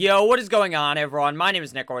Yo, what is going on, everyone? My name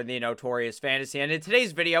is Nick, or the Notorious Fantasy, and in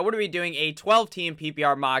today's video, we're going to be doing a 12-team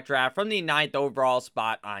PPR mock draft from the 9th overall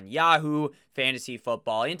spot on Yahoo Fantasy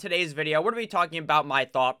Football. In today's video, we're going to be talking about my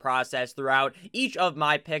thought process throughout each of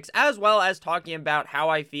my picks, as well as talking about how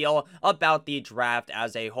I feel about the draft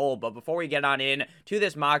as a whole. But before we get on in to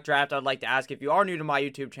this mock draft, I'd like to ask, if you are new to my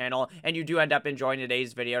YouTube channel and you do end up enjoying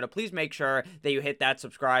today's video, to please make sure that you hit that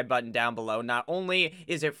subscribe button down below. Not only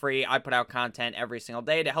is it free, I put out content every single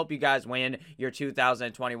day to help you guys win your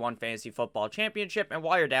 2021 Fantasy Football Championship. And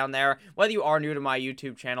while you're down there, whether you are new to my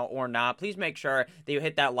YouTube channel or not, please make sure that you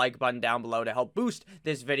hit that like button down below to help boost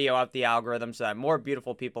this video up the algorithm so that more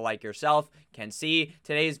beautiful people like yourself can see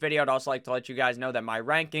today's video. I'd also like to let you guys know that my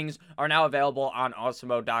rankings are now available on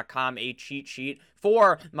Awesemo.com. A cheat sheet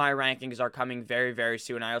for my rankings are coming very, very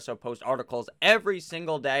soon. I also post articles every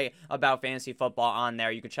single day about fantasy football on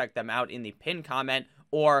there. You can check them out in the pinned comment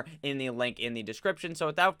or in the link in the description. So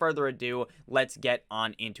without further ado, let's get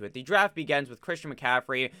on into it. The draft begins with Christian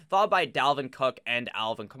McCaffrey, followed by Dalvin Cook and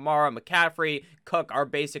Alvin Kamara. McCaffrey, Cook are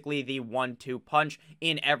basically the 1-2 punch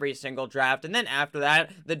in every single draft. And then after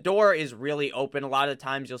that, the door is really open. A lot of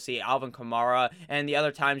times you'll see Alvin Kamara, and the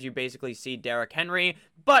other times you basically see Derrick Henry.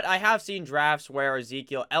 But I have seen drafts where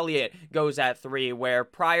Ezekiel Elliott goes at 3, where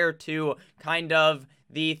prior to kind of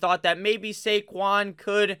the thought that maybe Saquon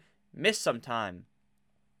could miss some time,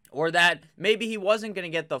 or that maybe he wasn't going to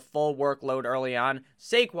get the full workload early on,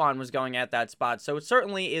 Saquon was going at that spot. So it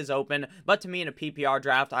certainly is open. But to me, in a PPR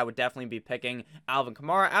draft, I would definitely be picking Alvin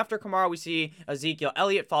Kamara. After Kamara, we see Ezekiel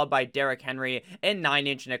Elliott, followed by Derrick Henry and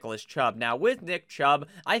 9-inch Nicholas Chubb. Now, with Nick Chubb,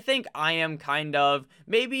 I think I am kind of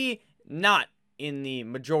maybe not in the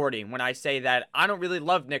majority when I say that I don't really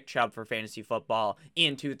love Nick Chubb for fantasy football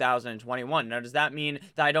in 2021. Now, does that mean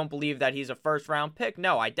that I don't believe that he's a first-round pick?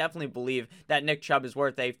 No, I definitely believe that Nick Chubb is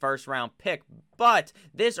worth a first-round pick. But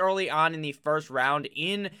this early on in the first round,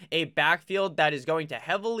 in a backfield that is going to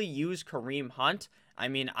heavily use Kareem Hunt, I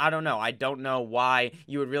mean, I don't know. I don't know why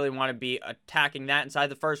you would really want to be attacking that inside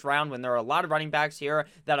the first round when there are a lot of running backs here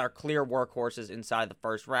that are clear workhorses inside the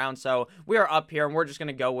first round. So we are up here, and we're just going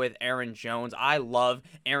to go with Aaron Jones. I love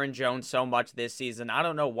Aaron Jones so much this season. I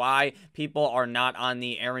don't know why people are not on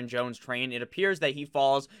the Aaron Jones train. It appears that he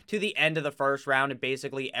falls to the end of the first round in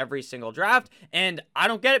basically every single draft, and I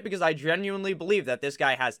don't get it because I genuinely believe that this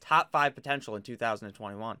guy has top 5 potential in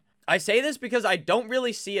 2021. I say this because I don't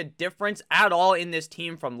really see a difference at all in this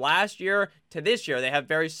team from last year to this year. They have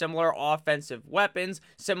very similar offensive weapons,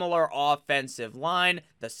 similar offensive line,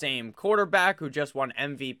 the same quarterback who just won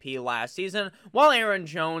MVP last season, while Aaron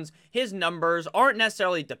Jones, his numbers aren't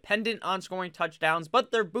necessarily dependent on scoring touchdowns,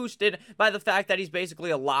 but they're boosted by the fact that he's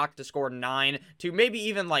basically a lock to score 9 to maybe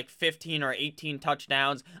even like 15 or 18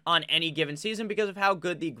 touchdowns on any given season because of how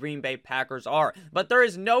good the Green Bay Packers are. But there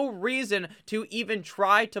is no reason to even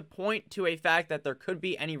try to point to a fact that there could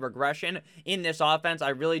be any regression in this offense. I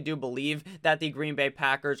really do believe that the Green Bay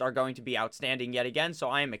Packers are going to be outstanding yet again, so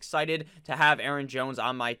I am excited to have Aaron Jones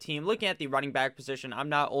on my team. Looking at the running back position, I'm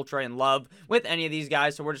not ultra in love with any of these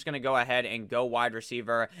guys, so we're just going to go ahead and go wide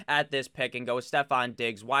receiver at this pick and go with Stefon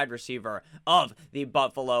Diggs, wide receiver of the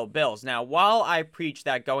Buffalo Bills. Now, while I preach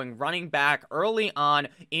that going running back early on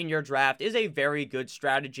in your draft is a very good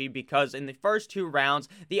strategy because in the first 2 rounds,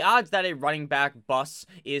 the odds that a running back busts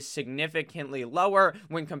is significantly lower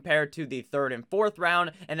when compared to the 3rd and 4th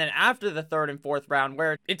round, and then after the 3rd and 4th round,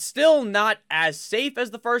 where it's still not as safe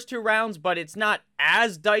as the first 2 rounds, but it's not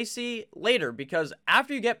as dicey later, because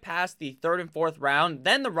after you get past the 3rd and 4th round,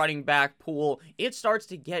 then the running back pool, it starts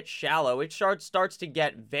to get shallow. It starts to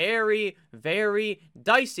get very, very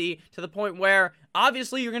dicey to the point where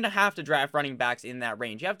obviously you're going to have to draft running backs in that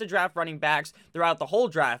range. You have to draft running backs throughout the whole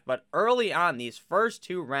draft, but early on, these first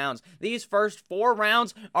 2 rounds, these first 4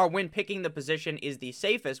 rounds are when picking the position is the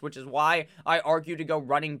safest, which is why I argue to go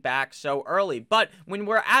running back so early. But when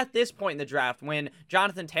we're at this point in the draft, when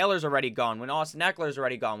Jonathan Taylor's already gone, when Austin Eckler's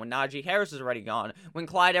already gone, when Najee Harris is already gone, when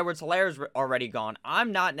Clyde Edwards-Helaire's already gone,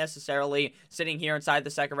 I'm not necessarily sitting here inside the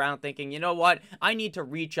 2nd round thinking, you know what, I need to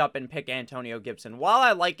reach up and pick Antonio Gibson. While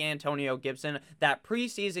I like Antonio Gibson, that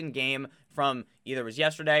preseason game from either was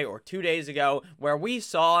yesterday or 2 days ago where we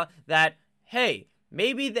saw that, hey,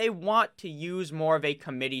 maybe they want to use more of a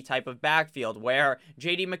committee type of backfield where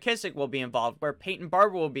J.D. McKissic will be involved, where Peyton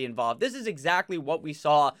Barber will be involved. This is exactly what we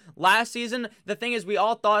saw last season. The thing is, we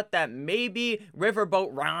all thought that maybe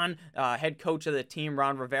Riverboat Ron, head coach of the team,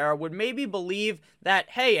 Ron Rivera, would maybe believe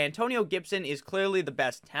that, hey, Antonio Gibson is clearly the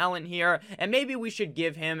best talent here, and maybe we should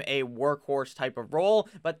give him a workhorse type of role,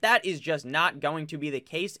 but that is just not going to be the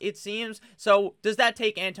case, it seems. So does that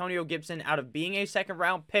take Antonio Gibson out of being a 2nd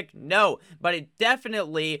round pick? No, but it definitely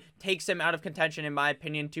definitely takes him out of contention, in my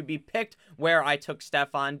opinion, to be picked where I took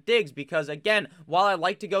Stefon Diggs, because again, while I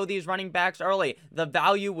like to go these running backs early, the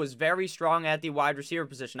value was very strong at the wide receiver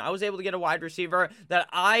position. I was able to get a wide receiver that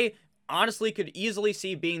I honestly could easily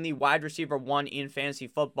see being the wide receiver 1 in fantasy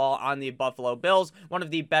football on the Buffalo Bills, one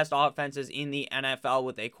of the best offenses in the NFL,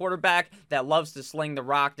 with a quarterback that loves to sling the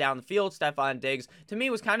rock down the field. Stefon Diggs, to me,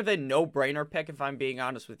 was kind of a no-brainer pick, if I'm being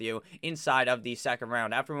honest with you, inside of the second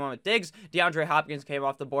round. After we went with Diggs, DeAndre Hopkins came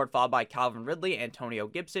off the board, followed by Calvin Ridley, Antonio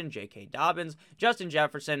Gibson, J.K. Dobbins, Justin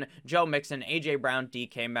Jefferson, Joe Mixon, A.J. Brown,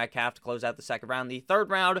 D.K. Metcalf to close out the second round. The third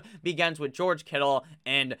round begins with George Kittle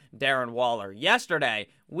and Darren Waller. Yesterday,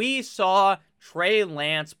 we saw Trey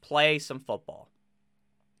Lance play some football.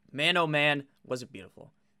 Man, oh man, was it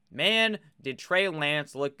beautiful. Man, did Trey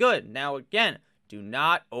Lance look good. Now, again, do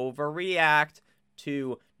not overreact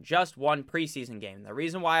to just one preseason game. The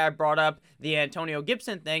reason why I brought up the Antonio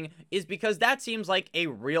Gibson thing is because that seems like a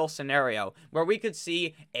real scenario where we could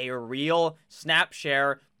see a real snap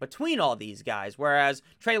share between all these guys, whereas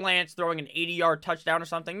Trey Lance throwing an 80-yard touchdown or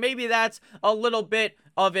something, maybe that's a little bit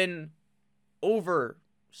of an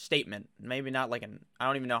overstatement. Maybe not like I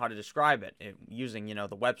don't even know how to describe it using,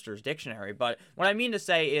 the Webster's dictionary. But what I mean to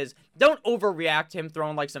say is, don't overreact to him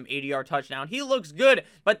throwing like some 80-yard touchdown. He looks good,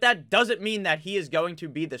 but that doesn't mean that he is going to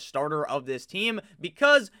be the starter of this team,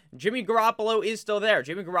 because Jimmy Garoppolo is still there.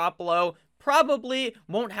 Jimmy Garoppolo probably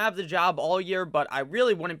won't have the job all year, but I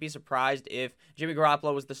really wouldn't be surprised if Jimmy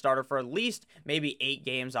Garoppolo was the starter for at least maybe 8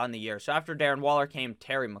 games on the year. So after Darren Waller came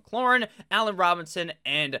Terry McLaurin, Allen Robinson,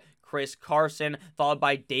 and Chris Carson, followed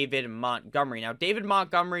by David Montgomery. Now, David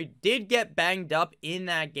Montgomery did get banged up in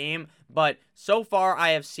that game, but so far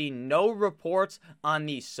I have seen no reports on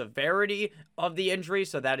the severity of the injury,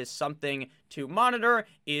 so that is something to monitor.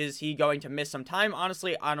 Is he going to miss some time?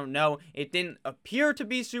 Honestly, I don't know. It didn't appear to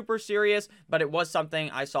be super serious, but it was something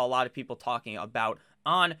I saw a lot of people talking about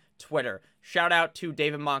on Twitter. Shout out to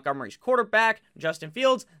David Montgomery's quarterback, Justin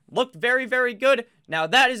Fields, looked very, very good. Now,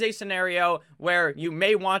 that is a scenario where you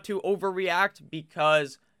may want to overreact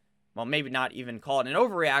because, well, maybe not even call it an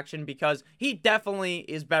overreaction, because he definitely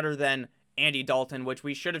is better than Andy Dalton, which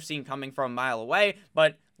we should have seen coming from a mile away,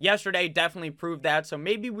 but yesterday definitely proved that, so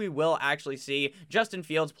maybe we will actually see Justin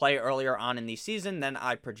Fields play earlier on in the season than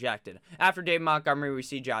I projected. After Dave Montgomery, we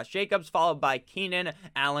see Josh Jacobs, followed by Keenan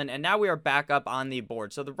Allen, and now we are back up on the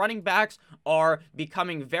board. So the running backs are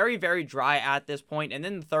becoming very, very dry at this point, and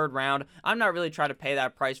in the third round, I'm not really trying to pay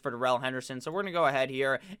that price for Darrell Henderson, so we're going to go ahead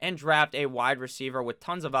here and draft a wide receiver with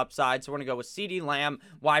tons of upside. So we're going to go with CeeDee Lamb,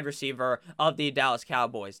 wide receiver of the Dallas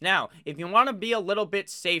Cowboys. Now, if you want to be a little bit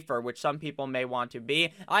safer, which some people may want to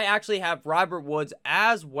be, I actually have Robert Woods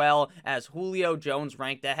as well as Julio Jones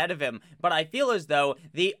ranked ahead of him, but I feel as though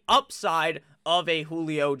the upside of a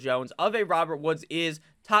Julio Jones, of a Robert Woods, is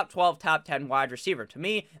top 12, top 10 wide receiver. To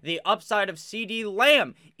me, the upside of CeeDee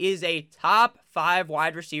Lamb is a top 5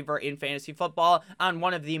 wide receiver in fantasy football on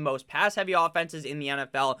one of the most pass-heavy offenses in the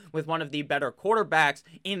NFL, with one of the better quarterbacks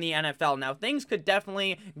in the NFL. Now, things could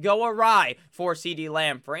definitely go awry for CeeDee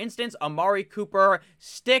Lamb. For instance, Amari Cooper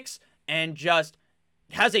sticks and just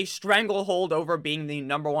has a stranglehold over being the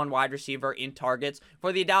number 1 wide receiver in targets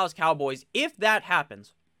for the Dallas Cowboys. If that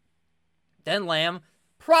happens, then Lamb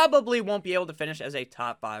probably won't be able to finish as a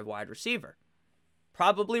top 5 wide receiver.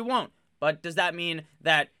 Probably won't. But does that mean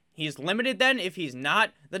that he's limited then if he's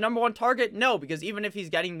not the number 1 target? No, because even if he's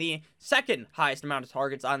getting the second highest amount of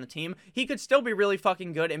targets on the team, he could still be really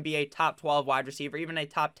fucking good and be a top 12 wide receiver, even a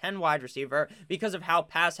top 10 wide receiver, because of how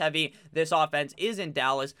pass heavy this offense is in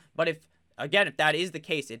Dallas. But if that is the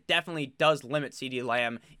case, it definitely does limit CeeDee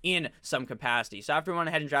Lamb in some capacity. So after we went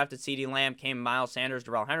ahead and drafted CeeDee Lamb, came Miles Sanders,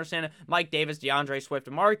 Darrell Henderson, Mike Davis, DeAndre Swift,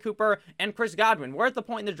 Amari Cooper, and Chris Godwin. We're at the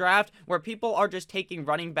point in the draft where people are just taking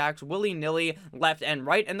running backs willy-nilly left and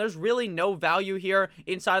right, and there's really no value here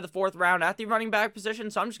inside of the 4th round at the running back position,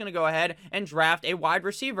 so I'm just going to go ahead and draft a wide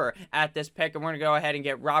receiver at this pick, and we're going to go ahead and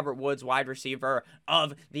get Robert Woods, wide receiver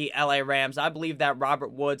of the LA Rams. I believe that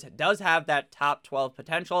Robert Woods does have that top 12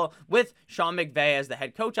 potential, with Sean McVay as the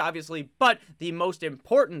head coach, obviously, but the most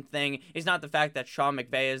important thing is not the fact that Sean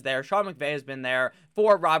McVay is there. Sean McVay has been there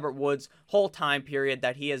for Robert Woods' whole time period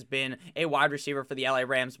that he has been a wide receiver for the LA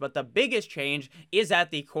Rams, but the biggest change is at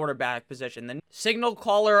the quarterback position. The signal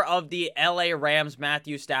caller of the LA Rams,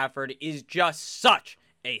 Matthew Stafford, is just such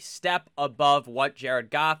a step above what Jared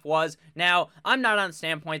Goff was. Now, I'm not on the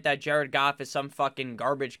standpoint that Jared Goff is some fucking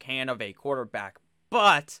garbage can of a quarterback,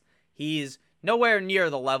 but he's nowhere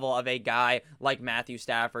near the level of a guy like Matthew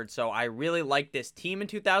Stafford. So I really like this team in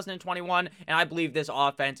 2021, and I believe this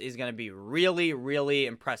offense is going to be really, really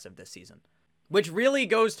impressive this season. which really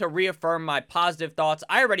goes to reaffirm my positive thoughts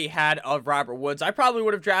I already had of Robert Woods. I probably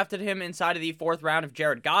would have drafted him inside of the 4th round if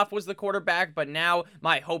Jared Goff was the quarterback, but now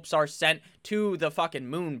my hopes are sent to the fucking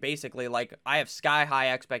moon, basically. Like, I have sky-high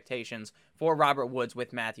expectations for Robert Woods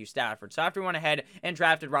with Matthew Stafford. So after we went ahead and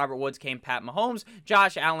drafted Robert Woods came Pat Mahomes,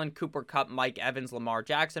 Josh Allen, Cooper Kupp, Mike Evans, Lamar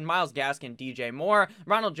Jackson, Myles Gaskin, DJ Moore,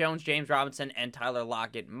 Ronald Jones, James Robinson, and Tyler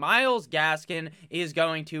Lockett. Myles Gaskin is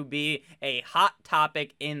going to be a hot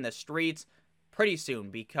topic in the streets pretty soon,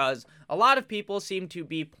 because a lot of people seem to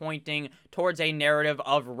be pointing towards a narrative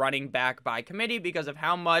of running back by committee because of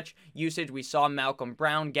how much usage we saw Malcolm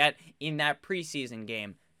Brown get in that preseason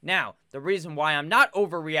game. Now, the reason why I'm not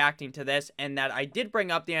overreacting to this and that I did bring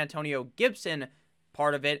up the Antonio Gibson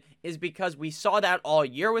part of it is because we saw that all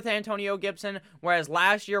year with Antonio Gibson, whereas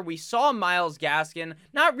last year we saw Myles Gaskin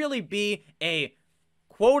not really be a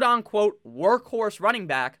quote-unquote workhorse running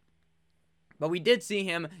back, but we did see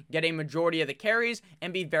him get a majority of the carries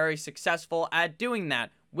and be very successful at doing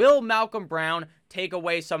that. Will Malcolm Brown take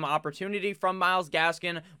away some opportunity from Myles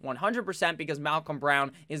Gaskin? 100%, because Malcolm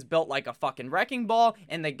Brown is built like a fucking wrecking ball,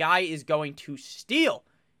 and the guy is going to steal.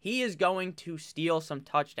 He is going to steal some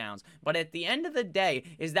touchdowns. But at the end of the day,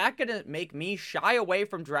 is that going to make me shy away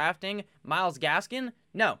from drafting Myles Gaskin?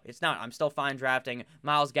 No, it's not. I'm still fine drafting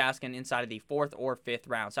Myles Gaskin inside of the 4th or 5th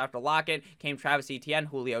round. So after Lockett came Travis Etienne,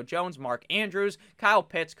 Julio Jones, Mark Andrews, Kyle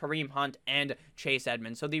Pitts, Kareem Hunt, and Chase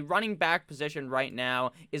Edmonds. So the running back position right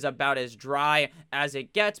now is about as dry as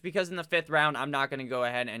it gets, because in the 5th round, I'm not going to go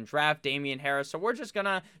ahead and draft Damian Harris. So we're just going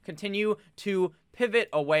to continue to pivot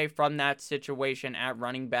away from that situation at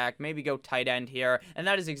running back, maybe go tight end here, and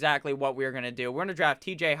that is exactly what we're going to do. We're going to draft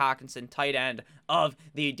TJ Hockenson, tight end of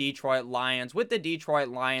the Detroit Lions, with the Detroit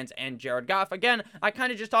Lions and Jared Goff. Again, I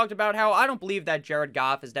kind of just talked about how I don't believe that Jared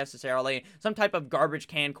Goff is necessarily some type of garbage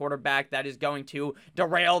can quarterback that is going to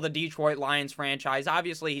derail the Detroit Lions franchise.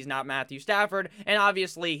 Obviously, he's not Matthew Stafford, and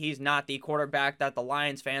obviously, he's not the quarterback that the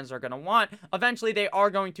Lions fans are going to want. Eventually, they are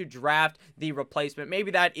going to draft the replacement.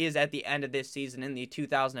 Maybe that is at the end of this season in the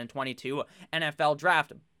 2022 NFL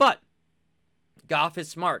draft. But Goff is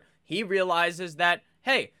smart. He realizes that,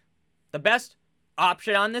 hey, the best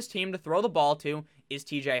option on this team to throw the ball to is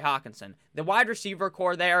TJ Hockenson. The wide receiver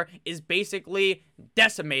core there is basically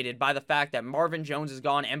decimated by the fact that Marvin Jones is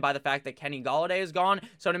gone and by the fact that Kenny Golladay is gone.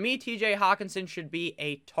 So to me, TJ Hockenson should be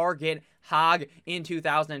a target hog in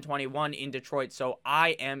 2021 in Detroit. So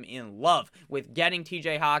I am in love with getting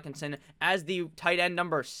TJ Hockenson as the tight end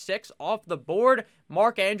number 6 off the board.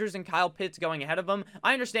 Mark Andrews and Kyle Pitts going ahead of him.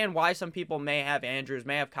 I understand why some people may have Andrews,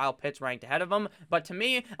 may have Kyle Pitts ranked ahead of him, but to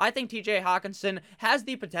me, I think TJ Hockenson has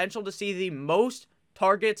the potential to see the most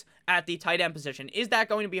targets at the tight end position. Is that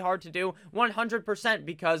going to be hard to do? 100%,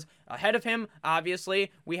 because ahead of him,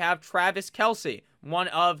 obviously, we have Travis Kelce, one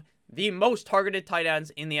of the most targeted tight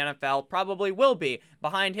ends in the NFL, probably will be.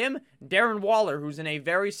 Behind him, Darren Waller, who's in a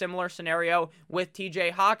very similar scenario with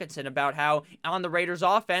TJ Hockenson, about how on the Raiders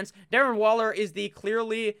offense, Darren Waller is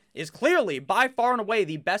clearly by far and away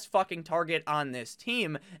the best fucking target on this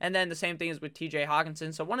team. And then the same thing is with TJ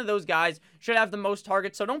Hockenson. So one of those guys should have the most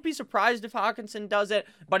targets. So don't be surprised if Hockenson does it,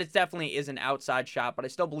 but it definitely is an outside shot. But I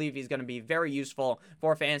still believe he's going to be very useful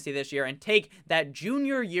for fantasy this year and take that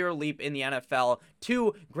junior year leap in the NFL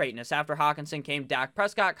to greatness. After Hockenson came Dak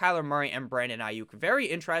Prescott, Kyler Murray, and Brandon Ayuk. Very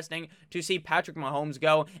interesting to see Patrick Mahomes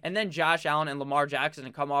go, and then Josh Allen and Lamar Jackson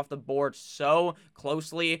come off the board so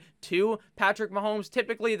closely to Patrick Mahomes.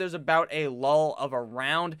 Typically, there's about a lull of a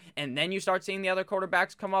round, and then you start seeing the other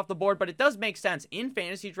quarterbacks come off the board, but it does make sense. In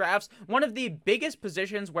fantasy drafts, one of the biggest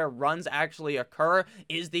positions where runs actually occur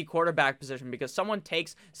is the quarterback position, because someone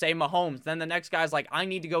takes, say, Mahomes, then the next guy's like, I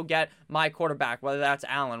need to go get my quarterback, whether that's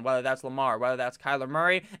Allen, whether that's Lamar, whether that's Kyler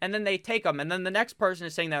Murray, and then they take them, and then the next person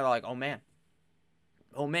is sitting there like, oh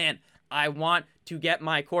man, I want to get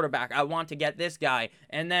my quarterback. I want to get this guy.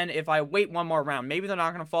 And then if I wait one more round, maybe they're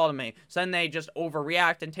not going to fall to me. So then they just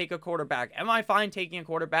overreact and take a quarterback. Am I fine taking a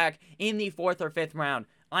quarterback in the 4th or 5th round?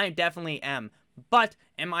 I definitely am. But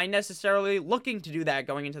am I necessarily looking to do that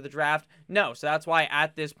going into the draft? No. So that's why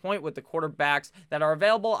at this point, with the quarterbacks that are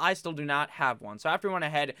available, I still do not have one. So after we went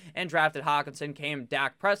ahead and drafted Hockenson, came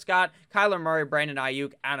Dak Prescott, Kyler Murray, Brandon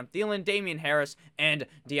Ayuk, Adam Thielen, Damian Harris, and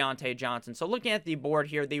Deontay Johnson. So looking at the board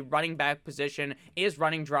here, the running back position is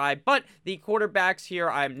running dry, but the quarterbacks here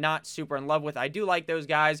I'm not super in love with. I do like those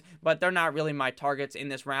guys, but they're not really my targets in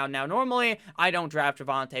this round. Now, normally, I don't draft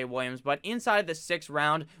Javonte Williams, but inside the 6th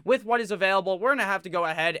round, with what is available, we're going to have to go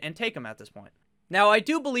ahead and take him at this point. Now, I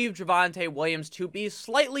do believe Javonte Williams to be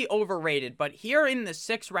slightly overrated, but here in the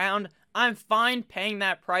 6th round, I'm fine paying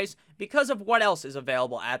that price because of what else is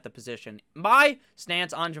available at the position. My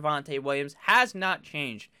stance on Javonte Williams has not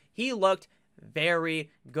changed. He looked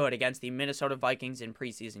very good against the Minnesota Vikings in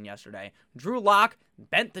preseason yesterday. Drew Lock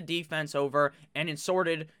bent the defense over and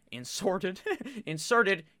inserted his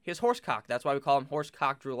horsecock. That's why we call him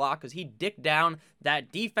Horsecock Drew Lock, because he dicked down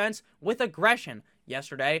that defense with aggression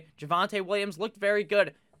yesterday. Javonte Williams looked very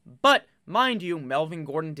good, but mind you, Melvin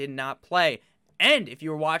Gordon did not play. And if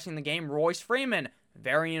you were watching the game, Royce Freeman,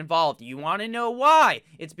 very involved. You want to know why?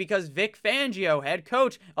 It's because Vic Fangio, head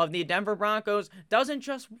coach of the Denver Broncos, doesn't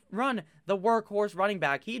just run the workhorse running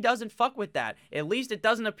back. He doesn't fuck with that. At least it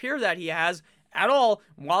doesn't appear that he has at all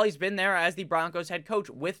while he's been there as the Broncos head coach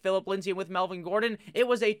with Phillip Lindsay and with Melvin Gordon. It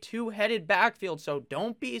was a two-headed backfield, so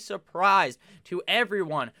don't be surprised to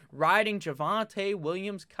everyone riding Javonte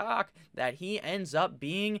Williams' cock that he ends up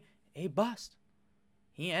being a bust.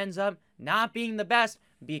 He ends up not being the best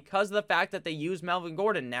because of the fact that they use Melvin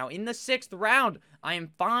Gordon. Now, in the 6th round, I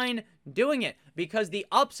am fine doing it because the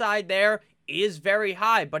upside there is very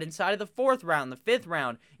high, but inside of the 4th round, the 5th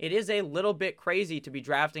round, it is a little bit crazy to be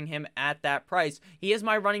drafting him at that price. He is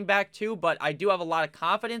my running back too, but I do have a lot of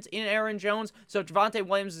confidence in Aaron Jones, so if Javonte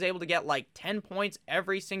Williams is able to get like 10 points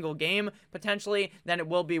every single game, potentially, then it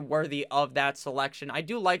will be worthy of that selection. I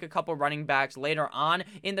do like a couple running backs later on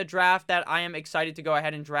in the draft that I am excited to go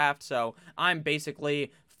ahead and draft, so I'm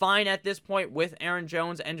basically fine at this point with Aaron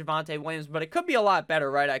Jones and Javonte Williams, but it could be a lot better,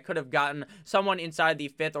 right? I could have gotten someone inside the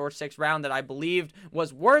 5th or 6th round that I believed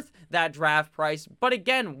was worth that draft price. But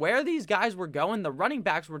again, where these guys were going, the running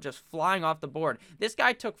backs were just flying off the board. This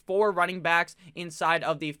guy took 4 running backs inside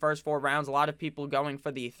of the first 4 rounds. A lot of people going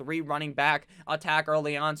for the 3 running back attack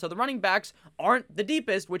early on. So the running backs aren't the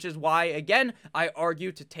deepest, which is why, again, I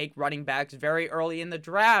argue to take running backs very early in the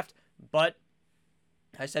draft. But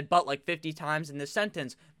I said but like 50 times in this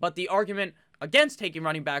sentence, but the argument against taking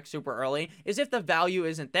running back super early is if the value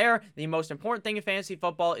isn't there. The most important thing in fantasy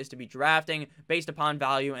football is to be drafting based upon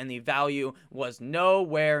value, and the value was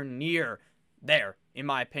nowhere near there, in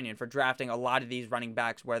my opinion, for drafting a lot of these running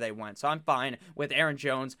backs where they went. So I'm fine with Aaron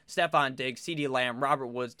Jones, Stephon Diggs, CeeDee Lamb, Robert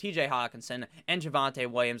Woods, TJ Hawkinson, and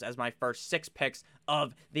Javonte Williams as my first 6 picks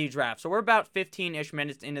of the draft. So we're about 15-ish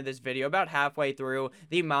minutes into this video, about halfway through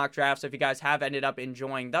the mock draft. So if you guys have ended up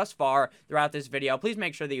enjoying thus far throughout this video, please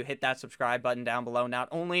make sure that you hit that subscribe button down below. Not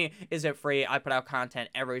only is it free, I put out content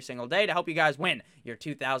every single day to help you guys win your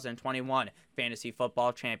 2021 Fantasy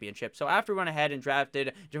Football Championship. So after we went ahead and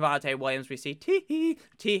drafted Javonte Williams, we see T.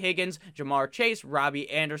 Higgins, Jamar Chase, Robbie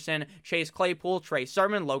Anderson, Chase Claypool, Trey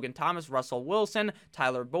Sermon, Logan Thomas, Russell Wilson,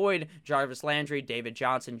 Tyler Boyd, Jarvis Landry, David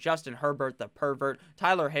Johnson, Justin Herbert, the pervert,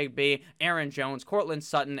 Tyler Higbee, Aaron Jones, Courtland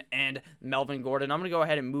Sutton, and Melvin Gordon. I'm going to go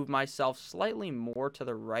ahead and move myself slightly more to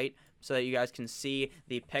the right so that you guys can see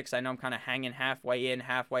the picks. I know I'm kind of hanging halfway in,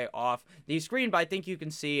 halfway off the screen, but I think you can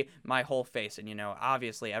see my whole face. And, you know,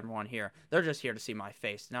 obviously everyone here, they're just here to see my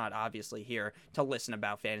face, not obviously here to listen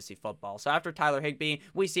about fantasy football. So after Tyler Higbee,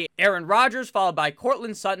 we see Aaron Rodgers, followed by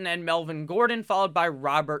Courtland Sutton and Melvin Gordon, followed by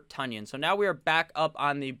Robert Tonyan. So now we are back up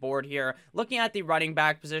on the board here. Looking at the running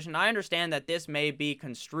back position, I understand that this may be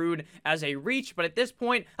construed as a reach, but at this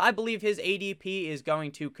point, I believe his ADP is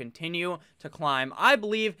going to continue to climb. I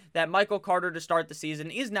believe that Michael Carter to start the season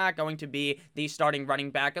is not going to be the starting running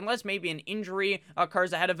back unless maybe an injury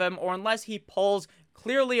occurs ahead of him, or unless he pulls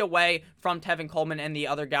clearly away from Tevin Coleman and the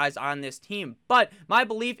other guys on this team. But my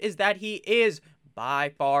belief is that he is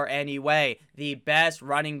by far anyway the best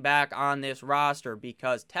running back on this roster,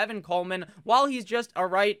 because Tevin Coleman, while he's just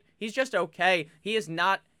okay,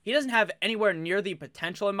 he doesn't have anywhere near the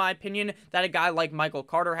potential, in my opinion, that a guy like Michael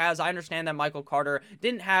Carter has. I understand that Michael Carter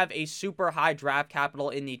didn't have a super high draft capital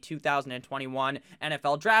in the 2021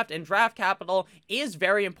 NFL draft, and draft capital is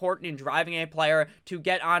very important in driving a player to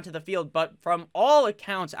get onto the field. But from all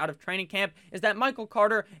accounts out of training camp is that Michael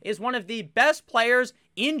Carter is one of the best players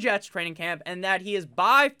in Jets training camp, and that he is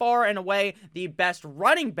by far and away the best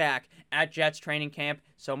running back at Jets training camp.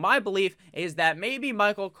 So my belief is that maybe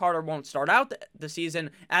Michael Carter won't start out the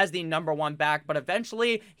season as the number 1 back, but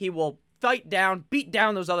eventually he will beat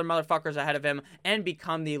down those other motherfuckers ahead of him and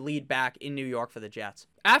become the lead back in New York for the Jets.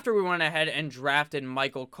 After we went ahead and drafted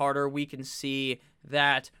Michael Carter, we can see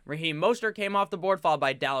that Raheem Mostert came off the board, followed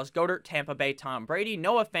by Dallas Goedert, Tampa Bay Tom Brady,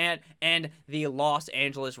 Noah Fant, and the Los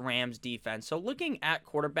Angeles Rams defense. So looking at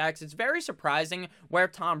quarterbacks, it's very surprising where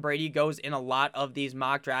Tom Brady goes in a lot of these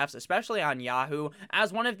mock drafts, especially on Yahoo,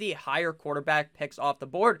 as one of the higher quarterback picks off the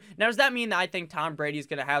board. Now, does that mean that I think Tom Brady is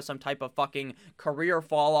going to have some type of fucking career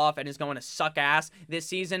fall off and is going to suck ass this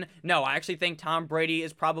season? No, I actually think Tom Brady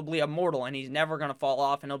is probably immortal and he's never going to fall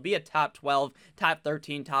off, and he'll be a top 12, top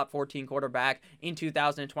 13, top 14 quarterback in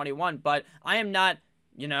 2021, but I am not,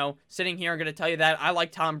 sitting here and going to tell you that I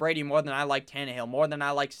like Tom Brady more than I like Tannehill, more than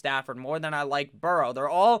I like Stafford, more than I like Burrow. They're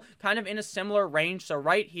all kind of in a similar range, so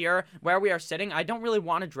right here where we are sitting, I don't really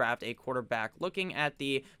want to draft a quarterback. Looking at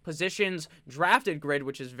the positions drafted grid,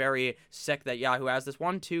 which is very sick that Yahoo has this,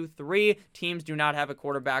 1, 2, 3 teams do not have a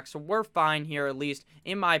quarterback, so we're fine here, at least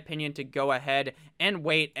in my opinion, to go ahead and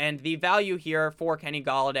wait, and the value here for Kenny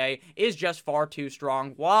Golladay is just far too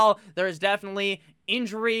strong. While there is definitely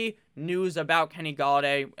injury news about Kenny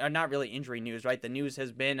Golladay, not really injury news, right? The news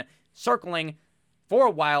has been circling for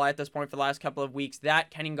a while at this point for the last couple of weeks that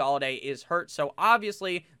Kenny Golladay is hurt. So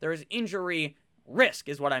obviously there is injury risk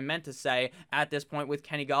is what I meant to say at this point with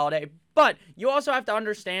Kenny Golladay. But you also have to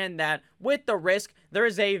understand that with the risk, there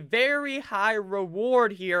is a very high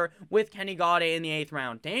reward here with Kenny Golladay in the 8th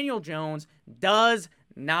round. Daniel Jones does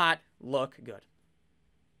not look good.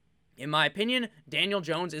 In my opinion, Daniel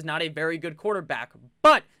Jones is not a very good quarterback,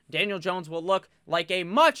 but Daniel Jones will look like a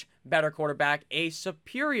much better quarterback, a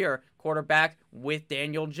superior quarterback with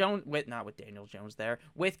Kenny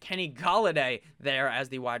Golladay there as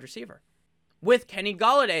the wide receiver. With Kenny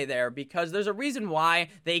Golladay there, because there's a reason why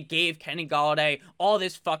they gave Kenny Golladay all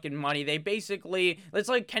this fucking money. It's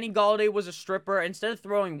like Kenny Golladay was a stripper. Instead of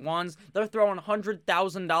throwing ones, they're throwing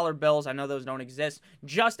 $100,000 bills, I know those don't exist,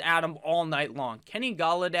 just at him all night long. Kenny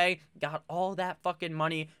Golladay got all that fucking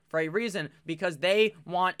money for a reason, because they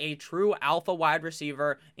want a true alpha wide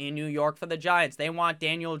receiver in New York for the Giants. They want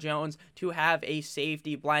Daniel Jones to have a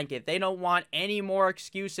safety blanket. They don't want any more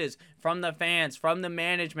excuses from the fans, from the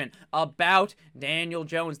management about Daniel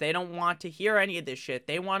Jones. They don't want to hear any of this shit.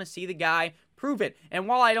 They want to see the guy prove it. And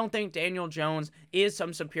while I don't think Daniel Jones is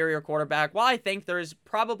some superior quarterback, while I think there is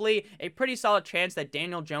probably a pretty solid chance that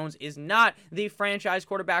Daniel Jones is not the franchise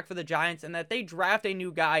quarterback for the Giants and that they draft a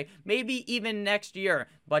new guy maybe even next year,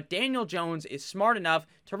 but Daniel Jones is smart enough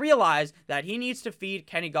to realize that he needs to feed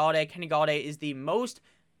Kenny Golladay. Kenny Golladay is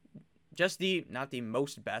not the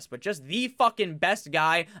most best, but just the fucking best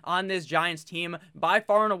guy on this Giants team by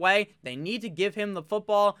far and away. They need to give him the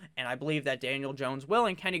football, and I believe that Daniel Jones will,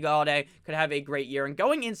 and Kenny Golladay could have a great year. And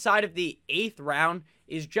going inside of the 8th round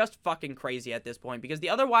is just fucking crazy at this point, because the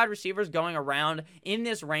other wide receivers going around in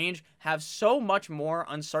this range have so much more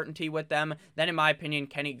uncertainty with them than, in my opinion,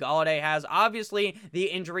 Kenny Golladay has. Obviously, the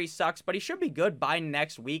injury sucks, but he should be good by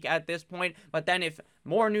next week at this point. But then if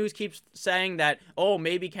more news keeps saying that, oh,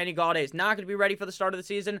 maybe Kenny Golladay is not going to be ready for the start of the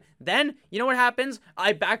season, then you know what happens?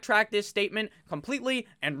 I backtrack this statement completely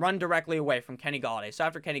and run directly away from Kenny Golladay. So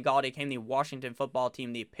after Kenny Golladay came the Washington football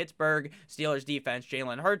team, the Pittsburgh Steelers defense,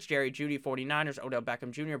 Jalen Hurts, Jerry Jeudy, 49ers, Odell Beckham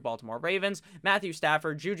Jr., Baltimore Ravens, Matthew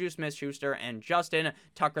Stafford, Juju Smith-Schuster, and Justin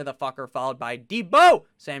Tucker the fucker, followed by Deebo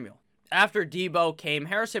Samuel. After Deebo came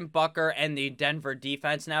Harrison Butker and the Denver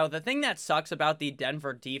defense. Now, the thing that sucks about the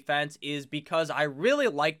Denver defense is because I really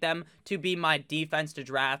like them to be my defense to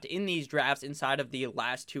draft in these drafts inside of the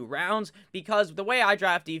last 2 rounds, because the way I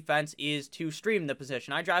draft defense is to stream the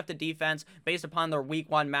position. I draft the defense based upon their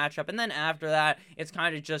week 1 matchup, and then after that, it's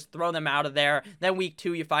kind of just throw them out of there. Then week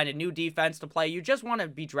 2, you find a new defense to play. You just want to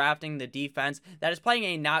be drafting the defense that is playing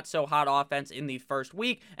a not-so-hot offense in the first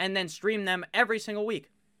week, and then stream them every single week.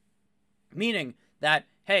 Meaning that,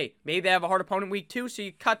 hey, maybe they have a hard opponent week 2, so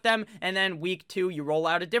you cut them, and then week 2, you roll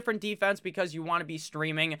out a different defense because you want to be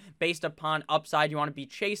streaming based upon upside. You want to be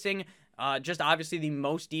chasing just obviously the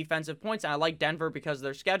most defensive points. And I like Denver because of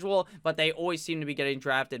their schedule, but they always seem to be getting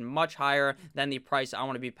drafted much higher than the price I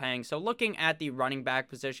want to be paying. So looking at the running back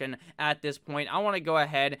position at this point, I want to go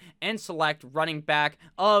ahead and select running back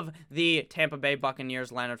of the Tampa Bay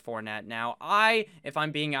Buccaneers, Leonard Fournette. Now, if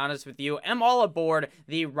I'm being honest with you, am all aboard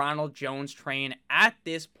the Ronald Jones train at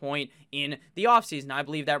this point in the offseason. I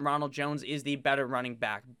believe that Ronald Jones is the better running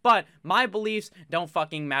back, but my beliefs don't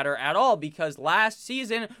fucking matter at all, because last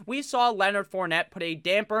season we saw Leonard Fournette put a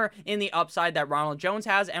damper in the upside that Ronald Jones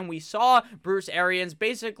has, and we saw Bruce Arians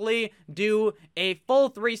basically do a full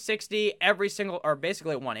 360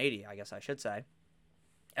 basically 180, I guess I should say,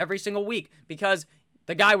 every single week, because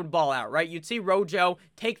the guy would ball out, right? You'd see Rojo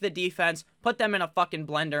take the defense, put them in a fucking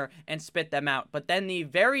blender, and spit them out. But then the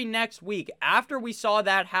very next week, after we saw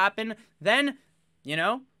that happen, then,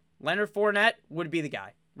 Leonard Fournette would be the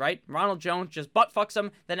guy, right? Ronald Jones just butt fucks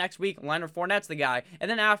him the next week. Leonard Fournette's the guy. And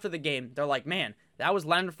then after the game, they're like, man, that was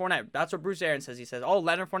Leonard Fournette. That's what Bruce Arians says. He says, oh,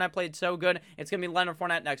 Leonard Fournette played so good. It's going to be Leonard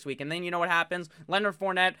Fournette next week. And then you know what happens? Leonard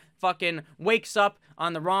Fournette fucking wakes up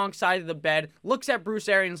on the wrong side of the bed, looks at Bruce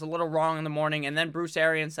Arians a little wrong in the morning, and then Bruce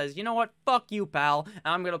Arians says, you know what? Fuck you, pal.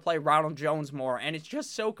 I'm going to play Ronald Jones more. And it's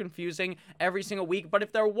just so confusing every single week. But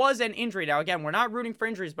if there was an injury, now again, we're not rooting for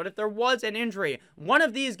injuries, but if there was an injury, one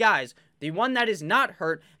of these guys, the one that is not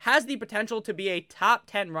hurt, has the potential to be a top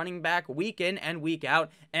 10 running back week in and week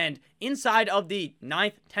out. And inside of the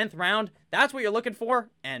 9th, 10th round, that's what you're looking for.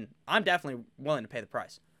 And I'm definitely willing to pay the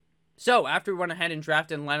price. So, after we went ahead and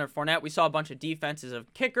drafted Leonard Fournette, we saw a bunch of defenses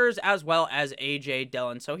of kickers as well as A.J.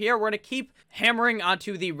 Dillon. So here, we're going to keep hammering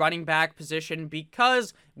onto the running back position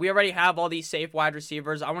because we already have all these safe wide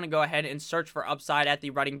receivers. I want to go ahead and search for upside at the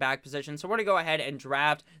running back position. So we're going to go ahead and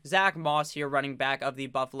draft Zach Moss here, running back of the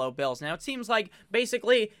Buffalo Bills. Now, it seems like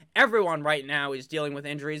basically everyone right now is dealing with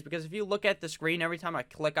injuries because if you look at the screen, every time I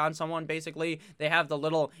click on someone, basically they have the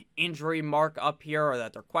little injury mark up here or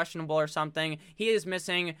that they're questionable or something. He is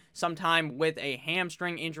missing some time with a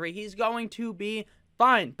hamstring injury. He's going to be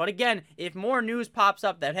fine. But again, if more news pops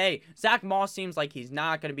up that, hey, Zach Moss seems like he's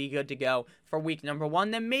not going to be good to go for week number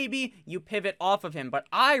 1, then maybe you pivot off of him. But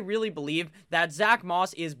I really believe that Zach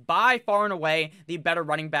Moss is by far and away the better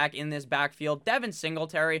running back in this backfield. Devin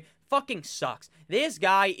Singletary fucking sucks. This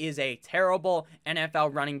guy is a terrible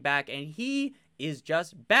NFL running back, and he is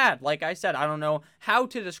just bad. Like I said, I don't know how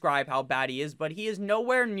to describe how bad he is, but he is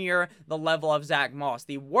nowhere near the level of Zach Moss.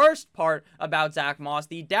 The worst part about Zach Moss,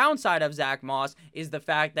 the downside of Zach Moss, is the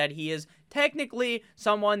fact that he is technically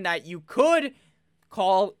someone that you could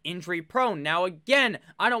call injury prone. Now again,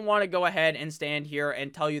 I don't want to go ahead and stand here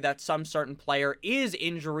and tell you that some certain player is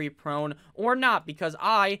injury prone or not, because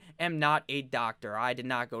I am not a doctor. I did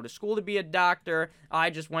not go to school to be a doctor. I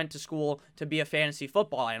just went to school to be a fantasy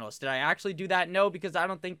football analyst. Did I actually do that? No, because I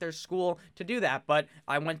don't think there's school to do that. But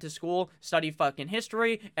I went to school, studied fucking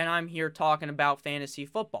history, and I'm here talking about fantasy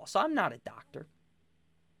football. So I'm not a doctor.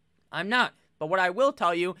 I'm not. But what I will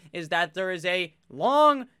tell you is that there is a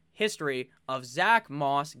long history of Zach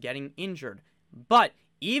Moss getting injured. But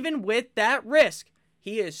even with that risk,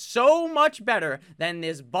 he is so much better than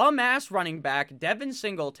this bum-ass running back, Devin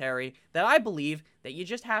Singletary, that I believe that you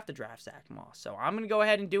just have to draft Zach Moss. So I'm going to go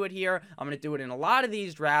ahead and do it here. I'm going to do it in a lot of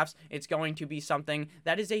these drafts. It's going to be something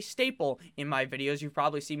that is a staple in my videos. You've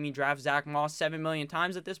probably seen me draft Zach Moss 7 million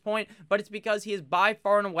times at this point, but it's because he is by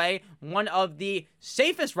far and away one of the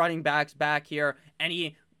safest running backs back here,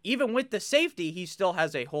 and even with the safety, he still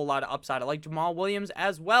has a whole lot of upside. I like Jamal Williams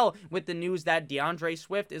as well, with the news that DeAndre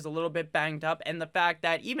Swift is a little bit banged up, and the fact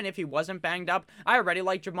that even if he wasn't banged up, I already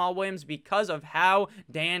like Jamal Williams because of how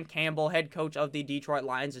Dan Campbell, head coach of the Detroit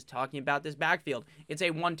Lions, is talking about this backfield. It's a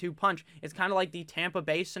 1-2 punch. It's kind of like the Tampa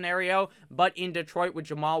Bay scenario, but in Detroit with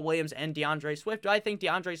Jamal Williams and DeAndre Swift. Do I think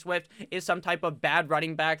DeAndre Swift is some type of bad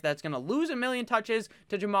running back that's going to lose a million touches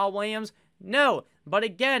to Jamal Williams? No, but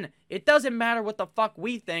again, it doesn't matter what the fuck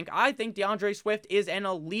we think. I think DeAndre Swift is an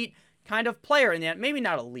elite kind of player in the maybe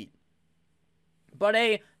not elite, but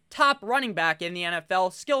a top running back in the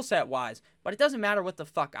NFL skill set wise. But it doesn't matter what the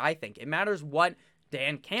fuck I think. It matters what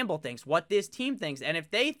Dan Campbell thinks, what this team thinks. And if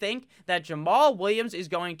they think that Jamal Williams is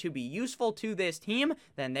going to be useful to this team,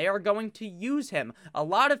 then they are going to use him. A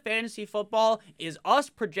lot of fantasy football is us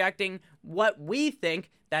projecting what we think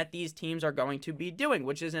that these teams are going to be doing,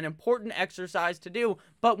 which is an important exercise to do.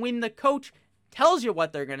 But when the coach tells you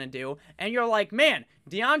what they're going to do, and you're like, man,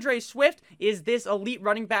 DeAndre Swift is this elite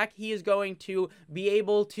running back, he is going to be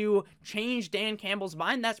able to change Dan Campbell's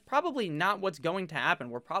mind, that's probably not what's going to happen.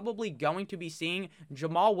 We're probably going to be seeing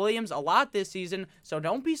Jamal Williams a lot this season, so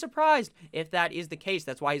don't be surprised if that is the case.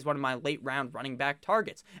 That's why he's one of my late round running back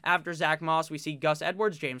targets. After Zach Moss, we see Gus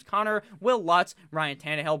Edwards, James Conner, Will Lutz, Ryan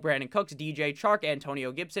Tannehill, Brandon Cooks, DJ Chark,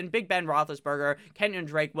 Antonio Gibson, Big Ben Roethlisberger, Kenyon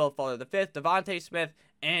Drake, Will Fuller V, Devontae Smith,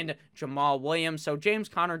 and Jamal Williams. So James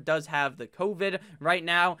Conner does have the COVID right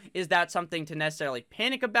now. Is that something to necessarily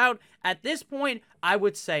panic about? At this point, I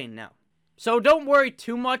would say no. So don't worry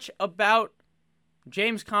too much about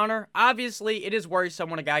James Conner. Obviously, it is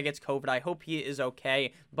worrisome when a guy gets COVID. I hope he is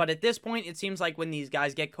okay. But at this point, it seems like when these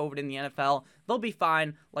guys get COVID in the NFL, they'll be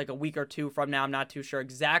fine like a week or two from now. I'm not too sure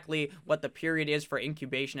exactly what the period is for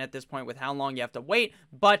incubation at this point with how long you have to wait,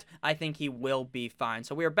 but I think he will be fine.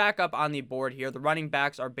 So we are back up on the board here. The running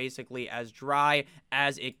backs are basically as dry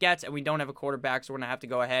as it gets, and we don't have a quarterback, so we're going to have to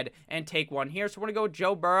go ahead and take one here. So we're going to go with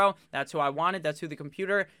Joe Burrow. That's who I wanted. That's who the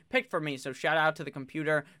computer picked for me. So shout out to the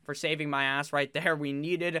computer for saving my ass right there. We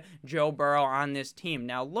needed Joe Burrow on this team.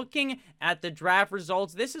 Now, looking at the draft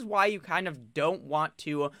results, this is why you kind of don't want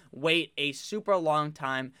to wait a super long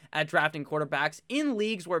time at drafting quarterbacks in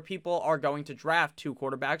leagues where people are going to draft 2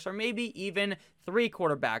 quarterbacks or maybe even 3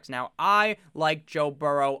 quarterbacks. Now, I like Joe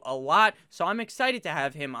Burrow a lot, so I'm excited to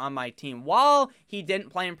have him on my team while he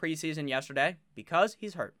didn't play in preseason yesterday because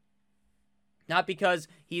he's hurt. Not because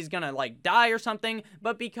he's gonna, die or something,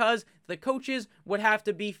 but because the coaches would have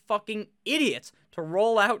to be fucking idiots to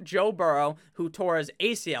roll out Joe Burrow, who tore his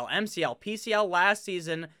ACL, MCL, PCL last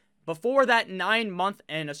season. Before that 9-month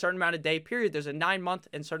and a certain amount of day period, there's a 9-month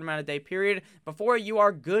and certain amount of day period before you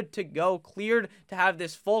are good to go, cleared to have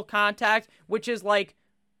this full contact, which is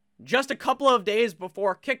just a couple of days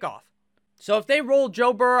before kickoff. So if they rolled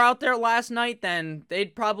Joe Burrow out there last night, then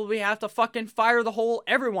they'd probably have to fucking fire the whole,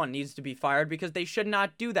 everyone needs to be fired because they should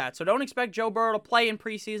not do that. So don't expect Joe Burrow to play in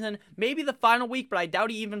preseason, maybe the final week, but I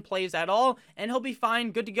doubt he even plays at all, and he'll be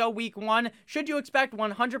fine, good to go week 1. Should you expect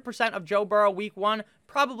 100% of Joe Burrow week 1?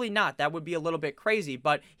 Probably not. That would be a little bit crazy,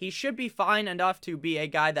 but he should be fine enough to be a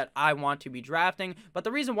guy that I want to be drafting. But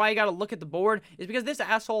the reason why you got to look at the board is because this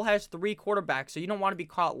asshole has 3 quarterbacks, so you don't want to be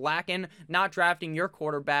caught lacking, not drafting your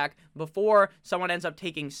quarterback before someone ends up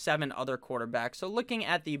taking 7 other quarterbacks. So looking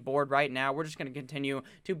at the board right now, we're just going to continue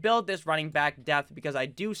to build this running back depth because I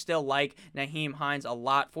do still like Nyheim Hines a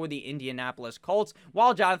lot for the Indianapolis Colts,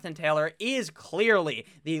 while Jonathan Taylor is clearly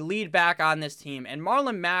the lead back on this team, and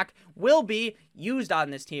Marlon Mack will be used on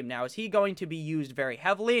this team. Now, is he going to be used very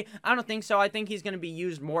heavily? I don't think so. I think he's going to be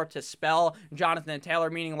used more to spell Jonathan Taylor,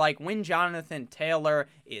 meaning when Jonathan Taylor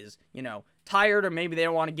is, tired, or maybe they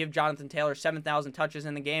don't want to give Jonathan Taylor 7,000 touches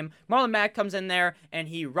in the game, Marlon Mack comes in there and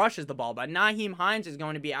he rushes the ball. But Nyheim Hines is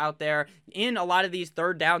going to be out there in a lot of these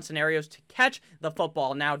 3rd down scenarios to catch the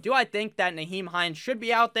football. Now, do I think that Nyheim Hines should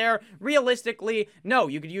be out there? Realistically, no.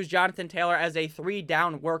 You could use Jonathan Taylor as a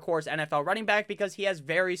 3-down workhorse NFL running back because he has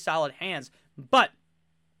very solid hands. But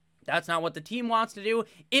that's not what the team wants to do.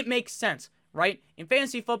 It makes sense, right? In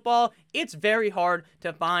fantasy football, it's very hard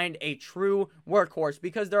to find a true workhorse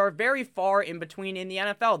because there are very far in between in the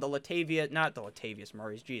NFL. Not the Latavius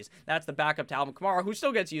Murrays, geez. That's the backup to Alvin Kamara, who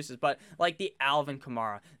still gets uses, but the Alvin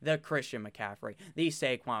Kamara, the Christian McCaffrey, the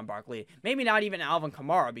Saquon Barkley. Maybe not even Alvin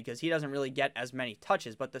Kamara because he doesn't really get as many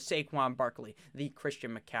touches, but the Saquon Barkley, the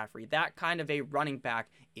Christian McCaffrey. That kind of a running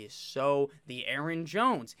back the Aaron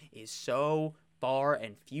Jones is so far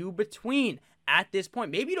and few between at this point.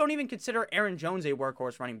 Maybe you don't even consider Aaron Jones a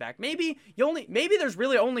workhorse running back. Maybe there's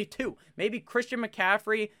really only 2. Maybe Christian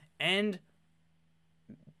McCaffrey and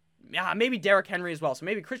maybe Derrick Henry as well. So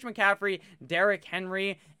maybe Christian McCaffrey, Derrick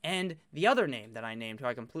Henry, and the other name that I named, who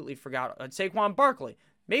I completely forgot, Saquon Barkley.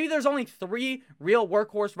 Maybe there's only 3 real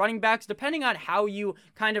workhorse running backs, depending on how you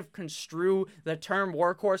kind of construe the term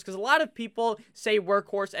workhorse, because a lot of people say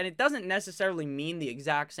workhorse, and it doesn't necessarily mean the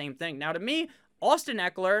exact same thing. Now, to me, Austin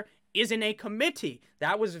Ekeler is in a committee.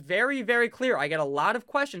 That was very, very clear. I get a lot of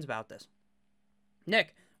questions about this.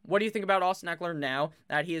 Nick, what do you think about Austin Ekeler now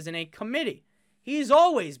that he is in a committee? He's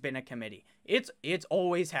always been a committee. It's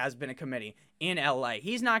always has been a committee in LA.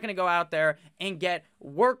 He's not going to go out there and get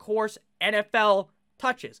workhorse NFL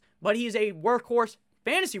touches, but he's a workhorse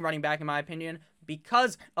fantasy running back, in my opinion,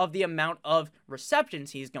 because of the amount of receptions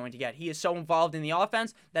he's going to get. He is so involved in the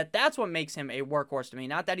offense that's what makes him a workhorse to me,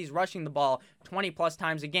 not that he's rushing the ball 20 plus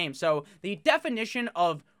times a game. So the definition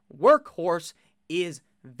of workhorse is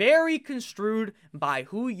very construed by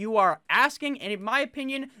who you are asking, and in my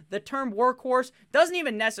opinion, the term workhorse doesn't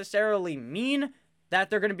even necessarily mean that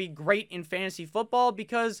they're going to be great in fantasy football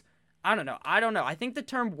because I don't know. I think the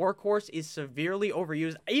term workhorse is severely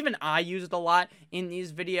overused. Even I use it a lot in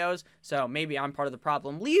these videos, so maybe I'm part of the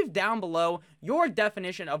problem. Leave down below your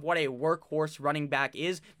definition of what a workhorse running back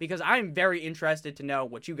is, because I'm very interested to know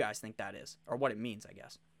what you guys think that is, or what it means, I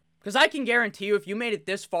guess. Because I can guarantee you, if you made it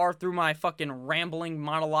this far through my fucking rambling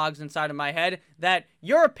monologues inside of my head, that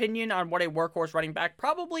your opinion on what a workhorse running back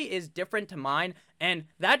probably is different to mine, and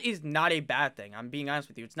that is not a bad thing. I'm being honest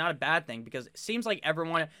with you. It's not a bad thing, because it seems like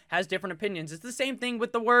everyone has different opinions. It's the same thing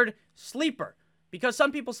with the word sleeper. Because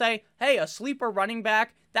some people say, hey, a sleeper running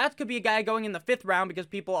back, that could be a guy going in the 5th round because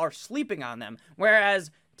people are sleeping on them.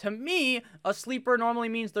 Whereas to me, a sleeper normally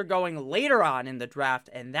means they're going later on in the draft,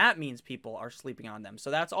 and that means people are sleeping on them.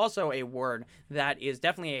 So that's also a word that is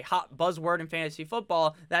definitely a hot buzzword in fantasy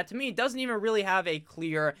football that to me doesn't even really have a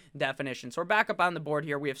clear definition. So we're back up on the board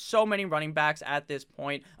here. We have so many running backs at this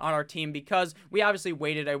point on our team because we obviously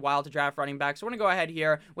waited a while to draft running backs. So we're going to go ahead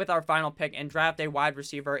here with our final pick and draft a wide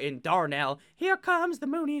receiver in Darnell. Here comes the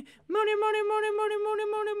Mooney.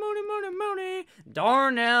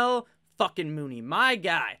 Darnell fucking Mooney, my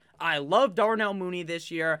guy. I love Darnell Mooney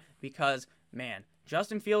this year because, man,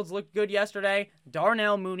 Justin Fields looked good yesterday.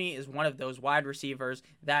 Darnell Mooney is one of those wide receivers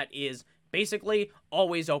that is basically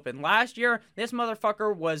always open. Last year, this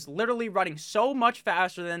motherfucker was literally running so much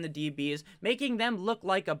faster than the DBs, making them look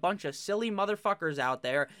like a bunch of silly motherfuckers out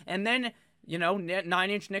there. And then,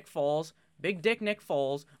 9-inch Nick Foles, Big Dick Nick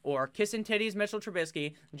Foles, or Kissin' Titties Mitchell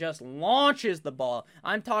Trubisky just launches the ball.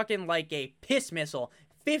 I'm talking like a piss missile,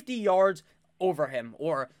 50 yards over him,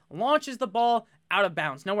 or launches the ball out of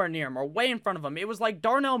bounds, nowhere near him, or way in front of him. It was like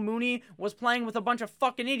Darnell Mooney was playing with a bunch of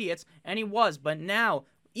fucking idiots, and he was. But now,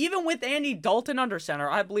 even with Andy Dalton under center,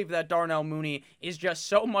 I believe that Darnell Mooney is just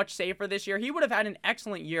so much safer this year. He would have had an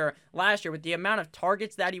excellent year last year with the amount of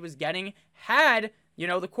targets that he was getting had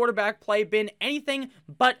the quarterback play been anything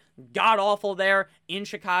but god-awful there in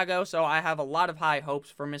Chicago. So I have a lot of high hopes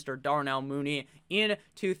for Mr. Darnell Mooney in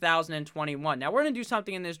 2021. Now, we're going to do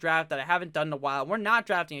something in this draft that I haven't done in a while. We're not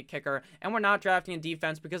drafting a kicker, and we're not drafting a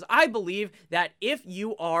defense because I believe that if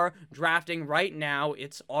you are drafting right now,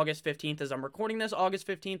 it's August 15th as I'm recording this, August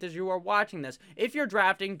 15th as you are watching this. If you're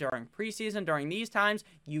drafting during preseason, during these times,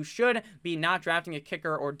 you should be not drafting a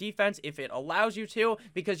kicker or defense if it allows you to,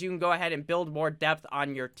 because you can go ahead and build more depth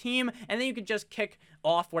on your team, and then you can just kick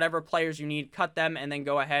off whatever players you need, cut them, and then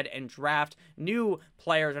go ahead and draft new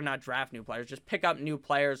players, or not draft new players, just pick up new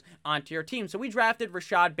players onto your team. So we drafted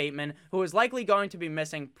Rashad Bateman, who is likely going to be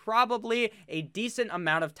missing probably a decent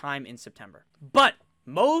amount of time in September. But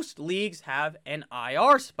most leagues have an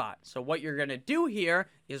IR spot. So what you're going to do here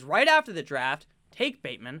is right after the draft, take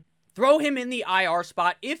Bateman, throw him in the IR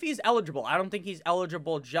spot if he's eligible. I don't think he's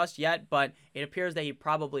eligible just yet, but it appears that he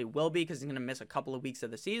probably will be because he's going to miss a couple of weeks of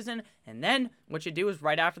the season. And then what you do is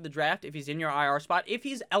right after the draft, if he's in your IR spot, if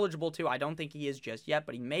he's eligible to, I don't think he is just yet,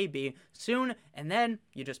 but he may be soon. And then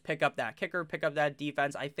you just pick up that kicker, pick up that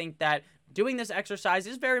defense. I think that doing this exercise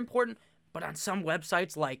is very important, but on some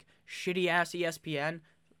websites like shitty-ass ESPN,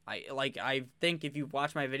 I think if you've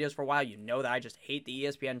watched my videos for a while, you know that I just hate the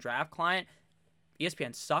ESPN draft client.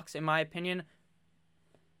 ESPN sucks, in my opinion.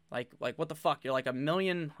 Like what the fuck? You're like a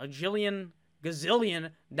gazillion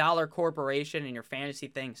dollar corporation and your fantasy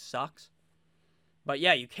thing sucks. But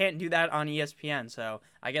yeah, you can't do that on ESPN. So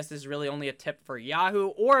I guess this is really only a tip for Yahoo.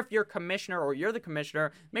 Or if you're commissioner or you're the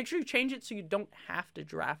commissioner, make sure you change it so you don't have to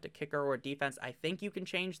draft a kicker or a defense. I think you can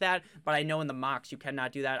change that, but I know in the mocks you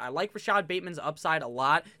cannot do that. I like Rashad Bateman's upside a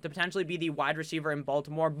lot to potentially be the wide receiver in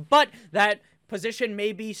Baltimore, but that position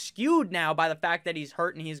may be skewed now by the fact that he's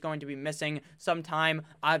hurt and he's going to be missing some time.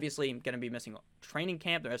 Obviously, going to be missing training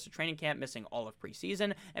camp, the rest of training camp, missing all of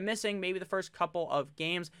preseason, and missing maybe the first couple of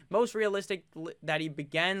games. Most realistic that he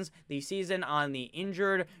begins the season on the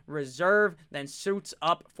injured reserve, then suits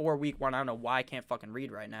up for week 1. I don't know why I can't fucking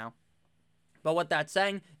read right now. But what that's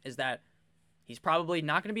saying is that he's probably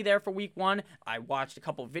not going to be there for week 1. I watched a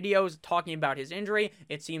couple videos talking about his injury.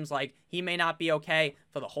 It seems like he may not be okay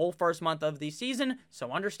for the whole first month of the season,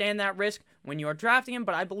 so understand that risk when you are drafting him,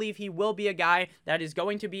 but I believe he will be a guy that is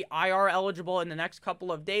going to be IR eligible in the next couple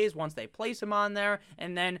of days once they place him on there,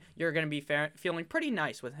 and then you're going to be feeling pretty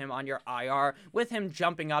nice with him on your IR, with him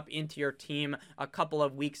jumping up into your team a couple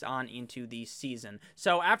of weeks on into the season.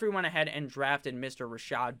 So after we went ahead and drafted Mr.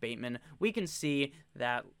 Rashad Bateman, we can see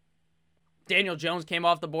that Daniel Jones came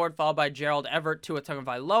off the board, followed by Gerald Everett, Tua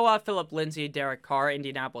Tagovailoa, Phillip Lindsay, Derek Carr,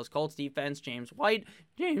 Indianapolis Colts defense, James White.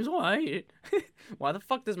 Why the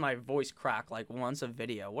fuck does my voice crack like once a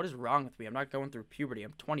video? What is wrong with me? I'm not going through puberty.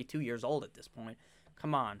 I'm 22 years old at this point.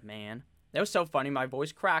 Come on, man. That was so funny. My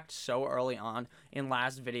voice cracked so early on in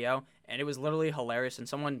last video, and it was literally hilarious, and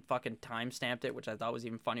someone fucking timestamped it, which I thought was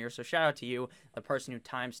even funnier. So shout out to you, the person who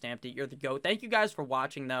timestamped it. You're the GOAT. Thank you guys for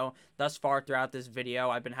watching, though, thus far throughout this video.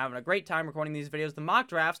 I've been having a great time recording these videos. The mock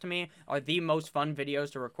drafts, to me, are the most fun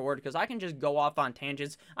videos to record because I can just go off on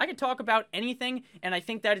tangents. I can talk about anything, and I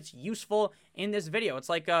think that it's useful in this video. It's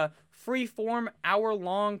like a free-form,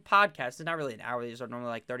 hour-long podcast. It's not really an hour. These are normally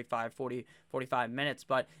like 35, 40, 45 minutes.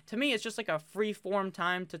 But to me, it's just like a free-form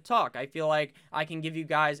time to talk. I feel like I can give you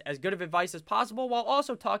guys as good of advice as possible while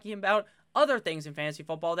also talking about other things in fantasy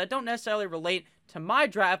football that don't necessarily relate to my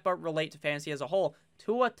draft, but relate to fantasy as a whole.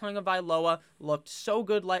 Tua Tagovailoa looked so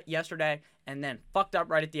good yesterday, and then fucked up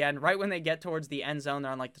right at the end. Right when they get towards the end zone,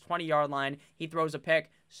 they're on like the 20-yard line. He throws a pick.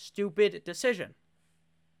 Stupid decision.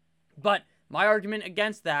 But my argument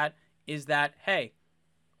against that is that, hey,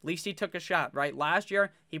 at least he took a shot, right? Last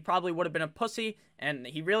year, he probably would have been a pussy, and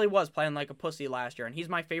he really was playing like a pussy last year. And he's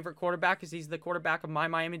my favorite quarterback because he's the quarterback of my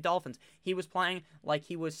Miami Dolphins. He was playing like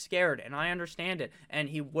he was scared, and I understand it. And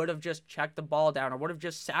he would have just checked the ball down or would have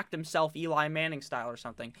just sacked himself Eli Manning style or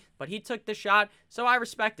something. But he took the shot, so I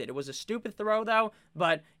respect it. It was a stupid throw, though,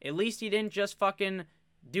 but at least he didn't just fucking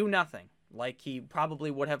do nothing like he probably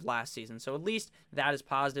would have last season. So at least that is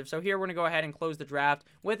positive. So here we're going to go ahead and close the draft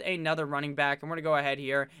with another running back. And we're going to go ahead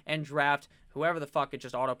here and draft whoever the fuck it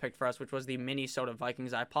just auto-picked for us, which was the Minnesota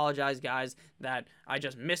Vikings. I apologize, guys, that I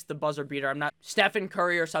just missed the buzzer beater. I'm not Stephen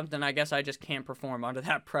Curry or something. I guess I just can't perform under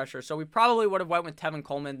that pressure. So we probably would have went with Tevin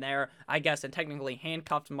Coleman there, I guess, and technically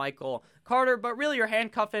handcuffed Michael Carter. But really, you're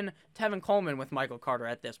handcuffing Tevin Coleman with Michael Carter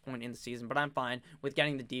at this point in the season. But I'm fine with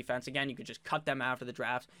getting the defense. Again, you could just cut them after the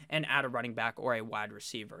draft and add a running back or a wide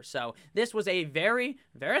receiver. So this was a very,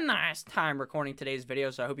 very nice time recording today's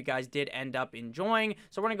video. So I hope you guys did end up enjoying.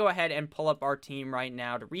 So we're going to go ahead and pull up our team right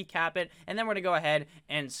now to recap it, and then we're going to go ahead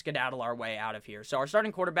and skedaddle our way out of here. So our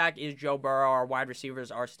starting quarterback is Joe Burrow. Our wide receivers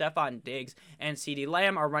are Stephon Diggs and CeeDee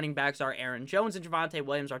Lamb. Our running backs are Aaron Jones and Javonte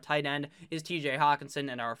Williams. Our tight end is TJ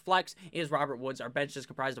Hockenson, and our flex is Robert Woods. Our bench is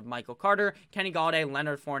comprised of Michael Carter, Kenny Golladay,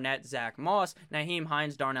 Leonard Fournette, Zach Moss, Nyheim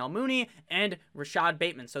Hines, Darnell Mooney, and Rashad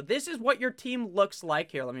Bateman. So this is what your team looks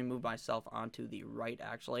like. Here, let me move myself onto the right,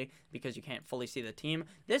 actually, because you can't fully see the team.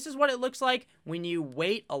 This is what it looks like when you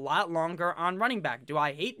wait a lot longer on running back. Do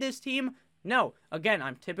I hate this team? No. Again,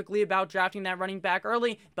 I'm typically about drafting that running back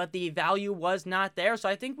early, but the value was not there. So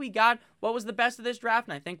I think we got what was the best of this draft,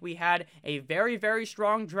 and I think we had a very, very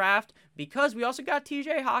strong draft because we also got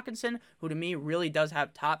TJ Hockenson, who to me really does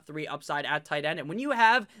have top 3 upside at tight end. And when you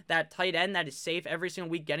have that tight end that is safe every single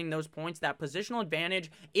week getting those points, that positional advantage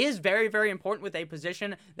is very, very important with a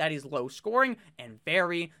position that is low scoring and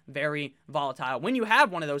very, very volatile. When you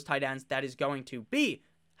have one of those tight ends that is going to be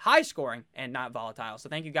high scoring and not volatile. So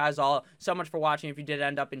thank you guys all so much for watching. If you did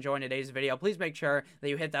end up enjoying today's video, please make sure that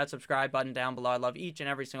you hit that subscribe button down below. I love each and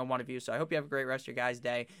every single one of you. So I hope you have a great rest of your guys'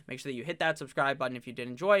 day. Make sure that you hit that subscribe button if you did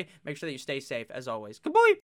enjoy. Make sure that you stay safe as always. Goodbye.